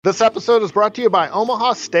This episode is brought to you by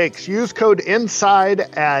Omaha Steaks. Use code INSIDE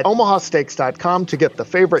at omahasteaks.com to get the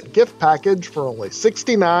favorite gift package for only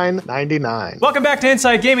 $69.99. Welcome back to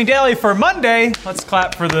Inside Gaming Daily for Monday. Let's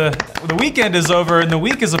clap for the weekend is over and the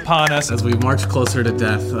week is upon us. As we march closer to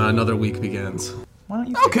death, another week begins. Why don't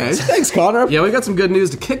you Okay, thanks, Connor. Yeah, we got some good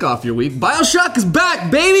news to kick off your week. Bioshock is back,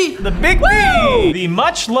 baby! The big B! The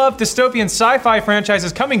much-loved dystopian sci-fi franchise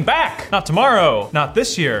is coming back. Not tomorrow, not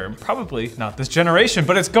this year, probably not this generation,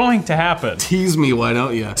 but it's going to happen. Tease me, why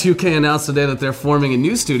don't you? 2K announced today that they're forming a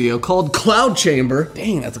new studio called Cloud Chamber.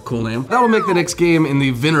 Dang, that's a cool name. That will make the next game in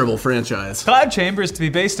the venerable franchise. Cloud Chamber is to be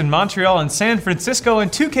based in Montreal and San Francisco, and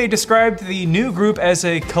 2K described the new group as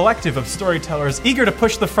a collective of storytellers eager to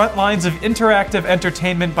push the front lines of interactive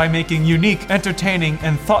entertainment by making unique, entertaining,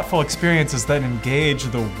 and thoughtful experiences that engage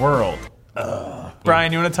the world.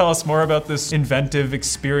 Brian, you want to tell us more about this inventive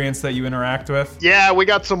experience that you interact with? Yeah, we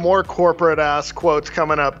got some more corporate-ass quotes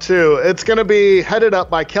coming up, too. It's going to be headed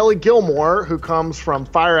up by Kelly Gilmore, who comes from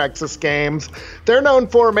Firaxis Games. They're known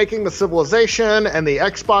for making the Civilization and the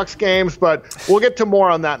Xbox games, but we'll get to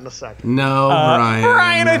more on that in a second. No, Brian.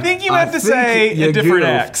 Brian, I think you meant to say a different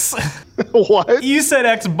X. What? You said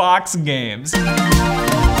Xbox games.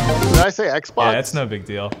 Did I say Xbox? Yeah, it's no big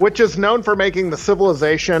deal. Which is known for making the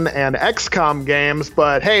Civilization and XCOM games,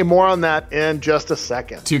 but hey, more on that in just a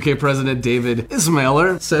second. 2K President David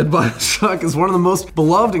Ismailer said Bioshock is one of the most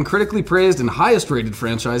beloved and critically praised and highest rated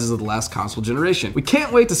franchises of the last console generation. We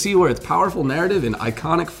can't wait to see where its powerful narrative and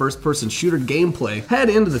iconic first-person shooter gameplay head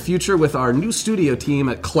into the future with our new studio team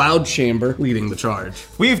at Cloud Chamber leading the charge.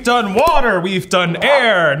 We've done water, we've done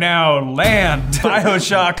air, now land.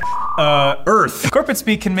 Bioshock, Earth. Corporate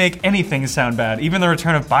speak can make anything sound bad, even the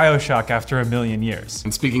return of Bioshock after a million years.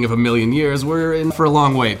 And speaking of a million years, we're in for a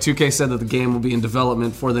long wait. 2K said that the game will be in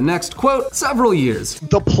development for the next, quote, several years.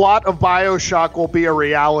 The plot of Bioshock will be a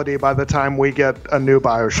reality by the time we get a new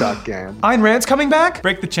Bioshock game. Ayn Rand's coming back?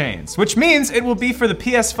 Break the chains. Which means it will be for the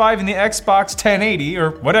PS5 and the Xbox 1080,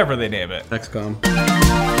 or whatever they name it. XCOM.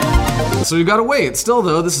 So we've got to wait. Still,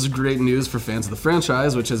 though, this is great news for fans of the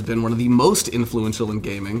franchise, which has been one of the most influential in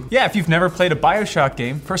gaming. Yeah, if you've never played a Bioshock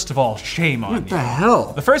game, first of all, shame on you. What the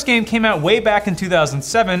hell? The first game came out way back in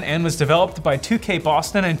 2007 and was developed by 2K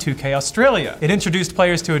Boston and 2K Australia. It introduced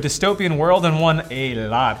players to a dystopian world and won a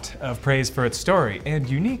lot of praise for its story and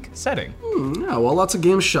unique setting. Yeah, while lots of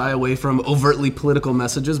games shy away from overtly political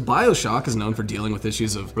messages, Bioshock is known for dealing with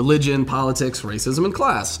issues of religion, politics, racism, and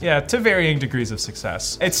class. Yeah, to varying degrees of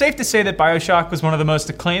success. It's safe to say that Bioshock was one of the most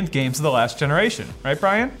acclaimed games of the last generation, right,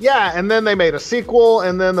 Brian? Yeah, and then they made a sequel,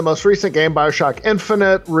 and then the most recent game, Bioshock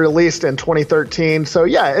Infinite, released in 2013. So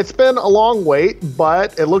yeah, it's been a long wait,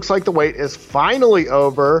 but it looks like the wait is finally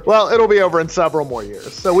over. Well, it'll be over in several more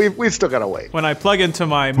years, so we've still got to wait. When I plug into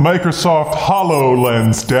my Microsoft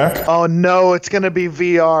HoloLens deck. Oh no, it's gonna be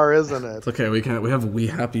VR, isn't it? It's okay, we have a wee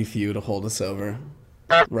happy few to hold us over.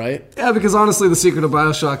 Right? Yeah, because honestly, the secret of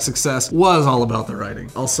Bioshock's success was all about the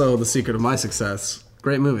writing. Also, the secret of my success.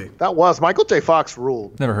 Great movie. That was. Michael J. Fox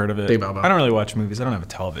ruled. Never heard of it. Hey, Bobo. I don't really watch movies. I don't have a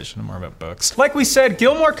television. I'm more about books. Like we said,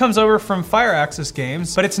 Gilmore comes over from Firaxis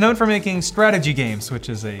Games, but it's known for making strategy games, which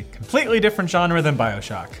is a completely different genre than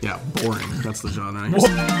Bioshock. Yeah, boring. That's the genre.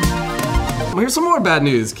 Here's some more bad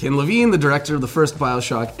news. Ken Levine, the director of the first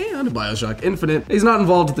Bioshock and Bioshock Infinite, he's not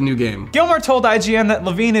involved with the new game. Gilmore told IGN that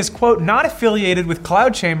Levine is, quote, not affiliated with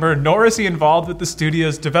Cloud Chamber, nor is he involved with the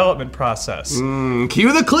studio's development process.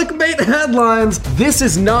 Cue the clickbait headlines. This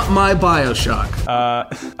is not my Bioshock.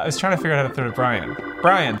 I was trying to figure out how to throw to Brian.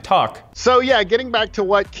 Brian, talk. So yeah, getting back to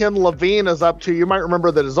what Ken Levine is up to, you might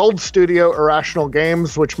remember that his old studio, Irrational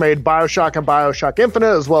Games, which made Bioshock and Bioshock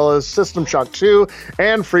Infinite, as well as System Shock 2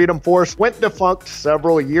 and Freedom Force, went defunct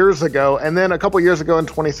several years ago. And then a couple years ago in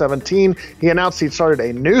 2017, he announced he'd started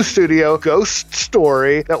a new studio, Ghost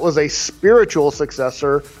Story, that was a spiritual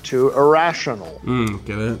successor to Irrational.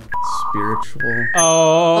 Get it? Spiritual.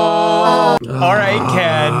 Oh. All right,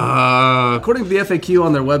 Ken. According to the FAQ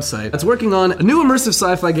on their website, it's working on a new immersive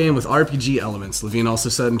sci-fi game with RPG elements. Levine also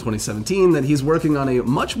said in 2017 that he's working on a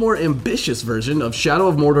much more ambitious version of Shadow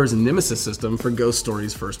of Mordor's Nemesis system for Ghost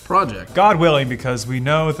Story's first project. God willing, because we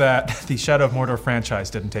know that the Shadow of Mordor franchise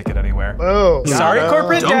didn't take it anywhere. Oh, sorry,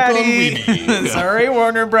 corporate Dunk on daddy. Weenie. Sorry,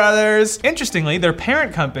 Warner Brothers. Interestingly, their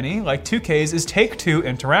parent company, like 2K's, is Take-Two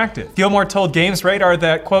Interactive. Gilmore told Games Radar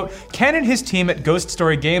that, quote, Ken and his team at Ghost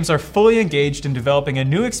Story Games are fully engaged in developing a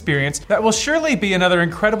new experience that will surely be another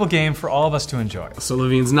incredible game for all of us to enjoy. So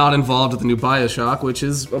Levine's not involved with the new Bioshock, which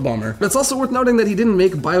is a bummer. But it's also worth noting that he didn't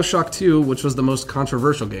make Bioshock 2, which was the most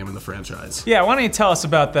controversial game in the franchise. Yeah, why don't you tell us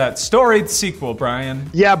about that storied sequel, Brian?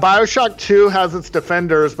 Yeah, Bioshock Bioshock 2 has its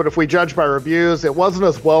defenders, but if we judge by reviews, it wasn't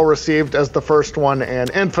as well received as the first one and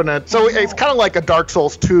Infinite. So it's kind of like a Dark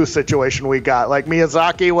Souls 2 situation we got. Like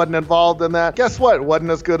Miyazaki wasn't involved in that. Guess what? It wasn't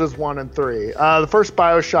as good as 1 and 3. The first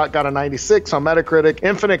Bioshock got a 96 on Metacritic.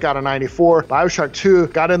 Infinite got a 94. Bioshock 2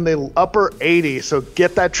 got in the upper 80s, so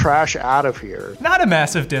get that trash out of here. Not a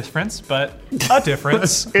massive difference, but a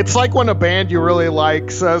difference. It's like when a band you really like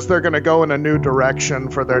says they're going to go in a new direction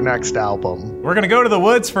for their next album. We're gonna go to the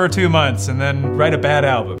woods for 2 months and then write a bad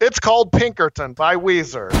album. It's called Pinkerton by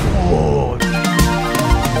Weezer.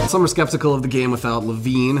 Some are skeptical of the game without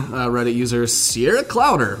Levine. Reddit user Sierra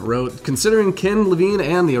Clouder wrote, considering Ken Levine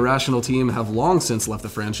and the Irrational team have long since left the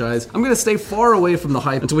franchise, I'm going to stay far away from the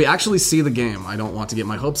hype until we actually see the game. I don't want to get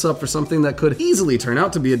my hopes up for something that could easily turn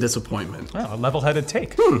out to be a disappointment. Oh, a level-headed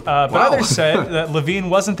take. But others said that Levine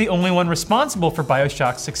wasn't the only one responsible for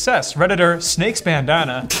Bioshock's success. Redditor Snakes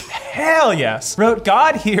Bandana, hell yes, wrote,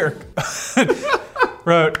 God here.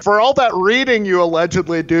 Wrote, for all that reading you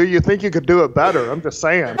allegedly do, you think you could do it better. I'm just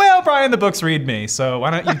saying. Well, Brian, the books read me, so why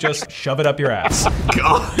don't you just shove it up your ass?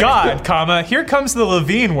 God, comma, here comes the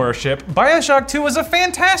Levine worship. Bioshock 2 was a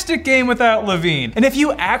fantastic game without Levine. And if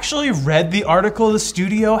you actually read the article, the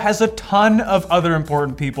studio has a ton of other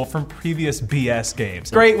important people from previous BS games.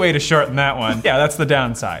 Great way to shorten that one. Yeah, that's the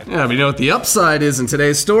downside. Yeah, but you know what the upside is in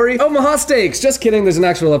today's story? Omaha Steaks. Just kidding, there's an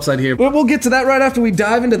actual upside here. But we'll get to that right after we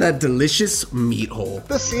dive into that delicious meat hole.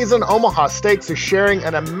 This season, Omaha Steaks is sharing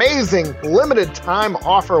an amazing limited time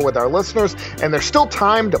offer with our listeners, and there's still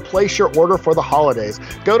time to place your order for the holidays.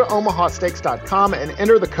 Go to omahasteaks.com and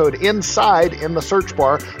enter the code INSIDE in the search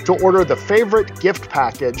bar to order the favorite gift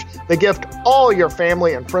package, the gift all your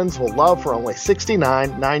family and friends will love for only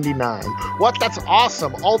 $69.99. What? That's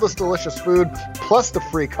awesome. All this delicious food, plus the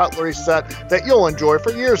free cutlery set that you'll enjoy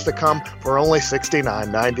for years to come for only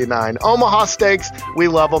 $69.99. Omaha Steaks, we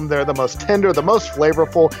love them. They're the most tender, the most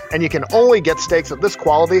flavorful, and you can only get steaks of this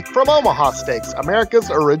quality from Omaha Steaks,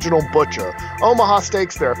 America's original butcher. Omaha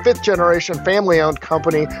Steaks, they're a 5th-generation family-owned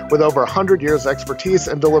company with over 100 years expertise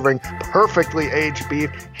in delivering perfectly aged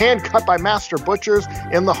beef, hand-cut by master butchers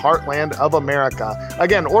in the heartland of America.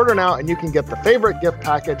 Again, order now and you can get the favorite gift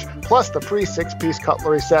package plus the free 6-piece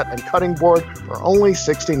cutlery set and cutting board for only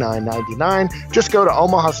 $69.99. Just go to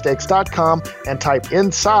omahasteaks.com and type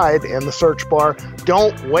INSIDE in the search bar.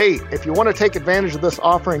 Don't wait. If you want to take advantage of this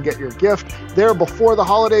offer and get your gift there before the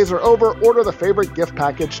holidays are over, order the favorite gift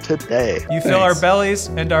package today. You fill our bellies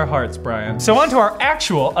and our hearts, Brian. So on to our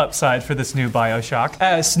actual upside for this new Bioshock.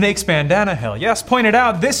 As Snakes Bandana, hell yes, pointed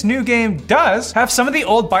out, this new game does have some of the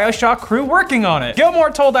old Bioshock crew working on it.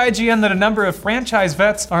 Gilmore told IGN that a number of franchise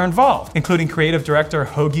vets are involved, including creative director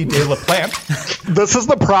Hoagie de la Plante. This is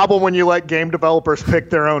the problem when you let game developers pick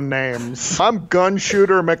their own names. I'm Gun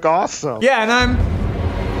Shooter McAwesome. Yeah, and I'm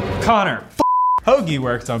Connor. Hoagie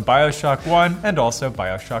worked on Bioshock 1 and also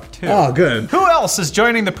Bioshock 2. Oh, good. Who else is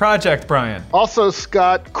joining the project, Brian? Also,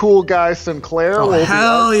 Scott Cool Guy Sinclair. Oh,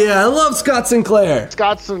 hell yeah. I love Scott Sinclair.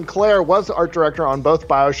 Scott Sinclair was art director on both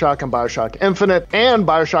Bioshock and Bioshock Infinite, and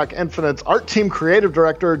Bioshock Infinite's art team creative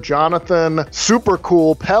director, Jonathan Super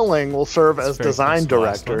Cool Pelling, will serve as design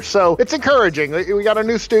director. So it's encouraging. We got a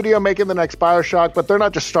new studio making the next Bioshock, but they're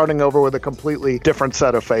not just starting over with a completely different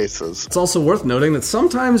set of faces. It's also worth noting that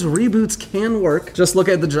sometimes reboots can work. Just look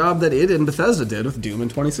at the job that id and Bethesda did with Doom in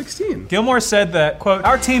 2016. Gilmore said that, quote,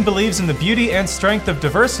 our team believes in the beauty and strength of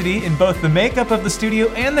diversity in both the makeup of the studio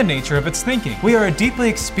and the nature of its thinking. We are a deeply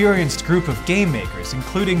experienced group of game makers,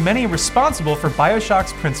 including many responsible for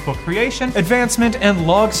Bioshock's principal creation, advancement, and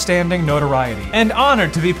long-standing notoriety, and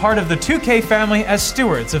honored to be part of the 2K family as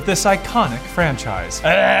stewards of this iconic franchise.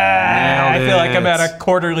 I feel like I'm at a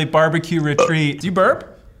quarterly barbecue retreat. Do you burp?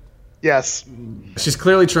 Yes. She's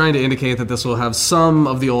clearly trying to indicate that this will have some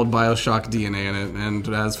of the old Bioshock DNA in it, and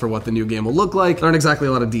as for what the new game will look like, there aren't exactly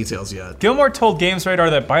a lot of details yet. Gilmore told GamesRadar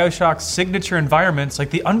that Bioshock's signature environments, like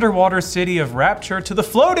the underwater city of Rapture to the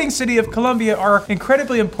floating city of Columbia, are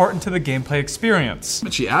incredibly important to the gameplay experience.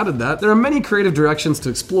 But she added that there are many creative directions to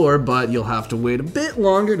explore, but you'll have to wait a bit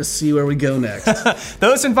longer to see where we go next.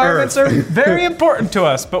 Those environments are very important to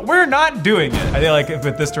us, but we're not doing it. I feel like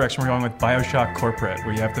with this direction, we're going with Bioshock Corporate,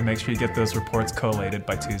 where you have to make sure you get those reports collated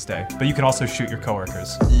by Tuesday. But you can also shoot your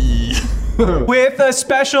coworkers. with a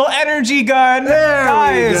special energy gun. There we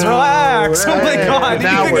Guys, go. relax. Oh my Hey, god, did you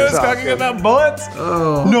now think I we're was talking talking. about bullets?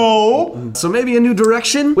 Oh. No. So maybe a new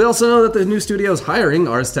direction? We also know that the new studio is hiring.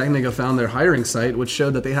 Ars Technica found their hiring site, which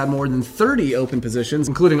showed that they had more than 30 open positions,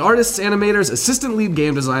 including artists, animators, assistant lead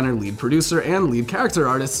game designer, lead producer, and lead character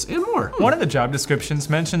artists, and more. One of the job descriptions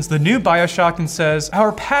mentions the new Bioshock and says,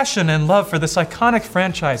 "Our passion and love for this iconic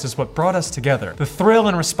franchise is what brought us together. The thrill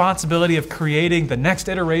and responsibility of creating the next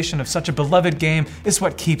iteration of such a beloved game is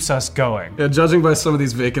what keeps us going." Yeah, judging by some of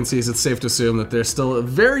these vacancies, it's safe to assume that they're still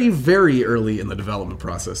very, very early in the development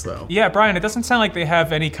process, though. Yeah, Brian, it doesn't sound like they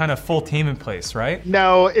have any kind of full team in place, right?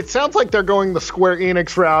 No, it sounds like they're going the Square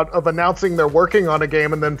Enix route of announcing they're working on a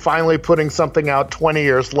game and then finally putting something out 20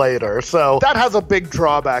 years later. So that has a big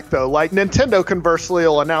drawback, though. Like Nintendo conversely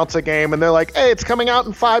will announce a game and they're like, hey, it's coming out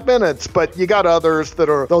in 5 minutes. But you got others that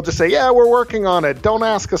they'll just say, yeah, we're working on it. Don't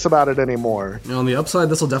ask us about it anymore. On the upside,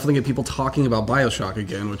 this will definitely get people talking about Bioshock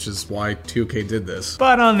again, which is why 2K did this.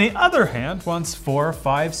 But on the other hand, once 4,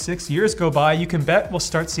 5, 6 years go by, you can bet we'll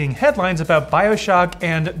start seeing headlines about Bioshock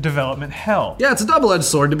and development hell. Yeah, it's a double-edged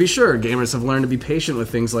sword to be sure. Gamers have learned to be patient with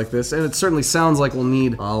things like this, and it certainly sounds like we'll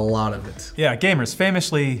need a lot of it. Yeah, gamers,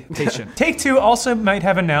 famously patient. Take-Two also might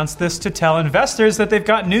have announced this to tell investors that they've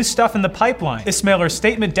got new stuff in the pipeline. This mailer's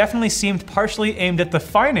statement definitely seemed partially aimed at the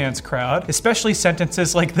finance crowd, especially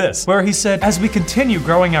sentences like this, where he said, "As we continue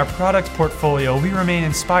growing our product portfolio, we remain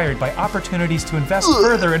inspired by opportunities to invest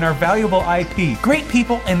further in our valuable IP, great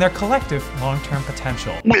people, and their collective long-term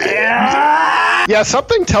potential." Yeah,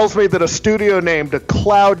 something tells me that a studio named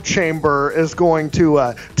Cloud Chamber is going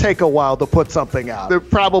to take a while to put something out. They're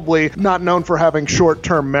probably not known for having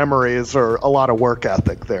short-term memories or a lot of work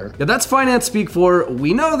ethic there. Yeah, that's finance speak for,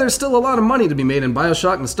 we know there's still a lot of money to be made in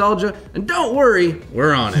Bioshock nostalgia, and don't worry,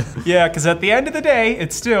 we're on it. Yeah, because at the end of the day,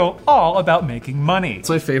 it's still all about making money. It's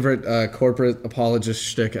my favorite corporate apologist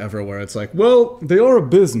shtick ever, where it's like, well, they are a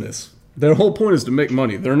business. Their whole point is to make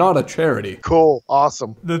money. They're not a charity. Cool,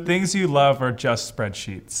 awesome. The things you love are just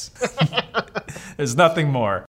spreadsheets. There's nothing more.